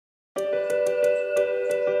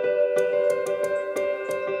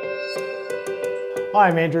Hi,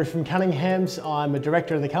 I'm Andrew from Cunninghams. I'm a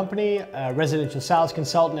director of the company, a residential sales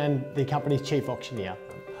consultant and the company's chief auctioneer.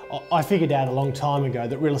 I figured out a long time ago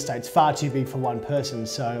that real estate's far too big for one person,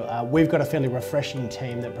 so we've got a fairly refreshing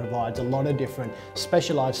team that provides a lot of different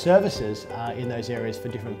specialised services in those areas for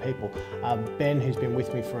different people. Ben, who's been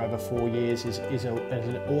with me for over 4 years, is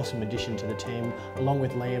an awesome addition to the team, along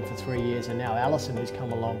with Liam for 3 years, and now Alison, who's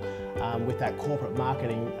come along with that corporate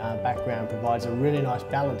marketing background, provides a really nice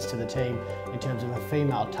balance to the team in terms of a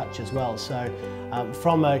female touch as well. So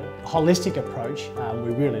from a holistic approach,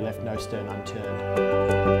 we really left no stone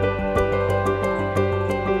unturned.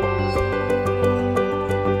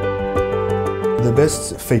 The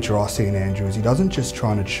best feature I see in Andrew is he doesn't just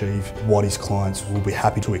try and achieve what his clients will be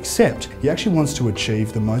happy to accept. He actually wants to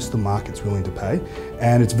achieve the most the market's willing to pay,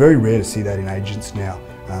 and it's very rare to see that in agents now.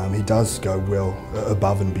 He does go well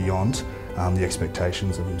above and beyond the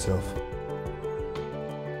expectations of himself.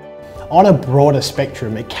 On a broader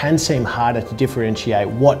spectrum, it can seem harder to differentiate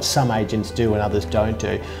what some agents do and others don't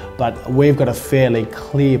do, but we've got a fairly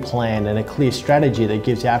clear plan and a clear strategy that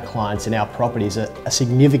gives our clients and our properties a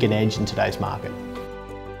significant edge in today's market.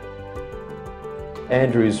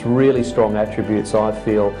 Andrew's really strong attributes, I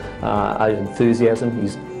feel, are enthusiasm.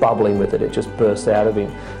 He's bubbling with it, it just bursts out of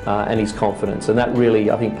him, and his confidence. And that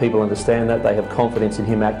really, I think people understand that. They have confidence in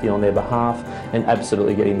him acting on their behalf and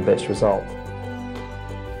absolutely getting the best result.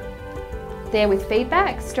 There with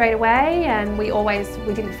feedback straight away, and we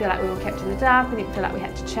didn't feel like we were kept in the dark, we didn't feel like we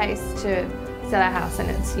had to chase to sell our house, and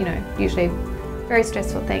it's usually a very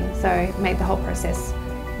stressful thing, so it made the whole process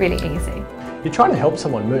really easy. You're trying to help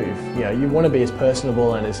someone move. You want to be as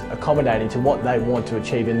personable and as accommodating to what they want to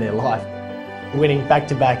achieve in their life. Winning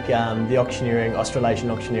back-to-back the Australasian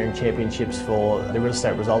Auctioneering Championships for the Real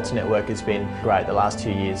Estate Results Network has been great the last 2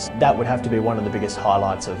 years. That would have to be one of the biggest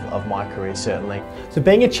highlights of my career, certainly. So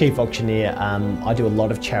being a chief auctioneer, I do a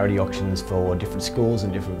lot of charity auctions for different schools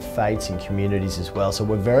and different faiths and communities as well. So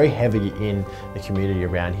we're very heavy in the community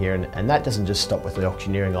around here, and that doesn't just stop with the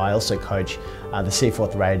auctioneering. I also coach the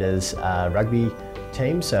Seaforth Raiders rugby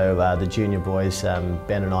team, so the junior boys,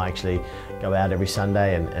 Ben and I actually go out every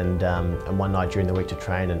Sunday and one night during the week to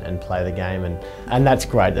train and play the game, and that's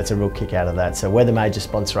great. That's a real kick out of that. So we're the major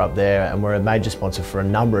sponsor up there, and we're a major sponsor for a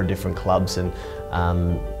number of different clubs and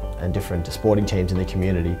different sporting teams in the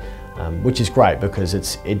community, which is great because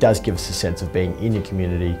it does give us a sense of being in your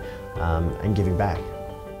community and giving back.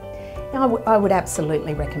 Now, I would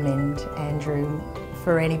absolutely recommend Andrew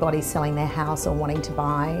for anybody selling their house or wanting to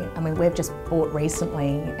buy. I mean, we've just bought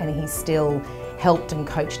recently and he's still helped and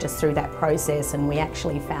coached us through that process, and we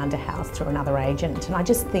actually found a house through another agent, and I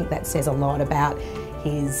just think that says a lot about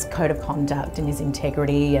his code of conduct and his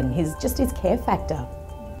integrity and his care factor.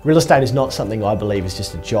 Real estate is not something I believe is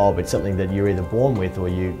just a job. It's something that you're either born with or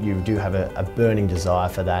you do have a burning desire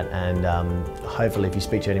for that, and hopefully if you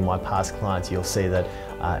speak to any of my past clients you'll see that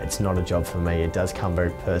it's not a job for me. It does come very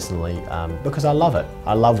personally because I love it.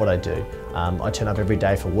 I love what I do. I turn up every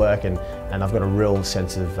day for work and I've got a real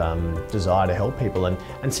sense of desire to help people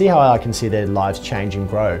and see how I can see their lives change and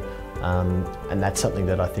grow. And that's something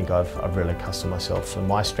that I think I've really accustomed myself. So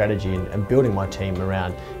my strategy and building my team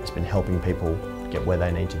around has been helping people get where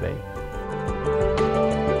they need to be.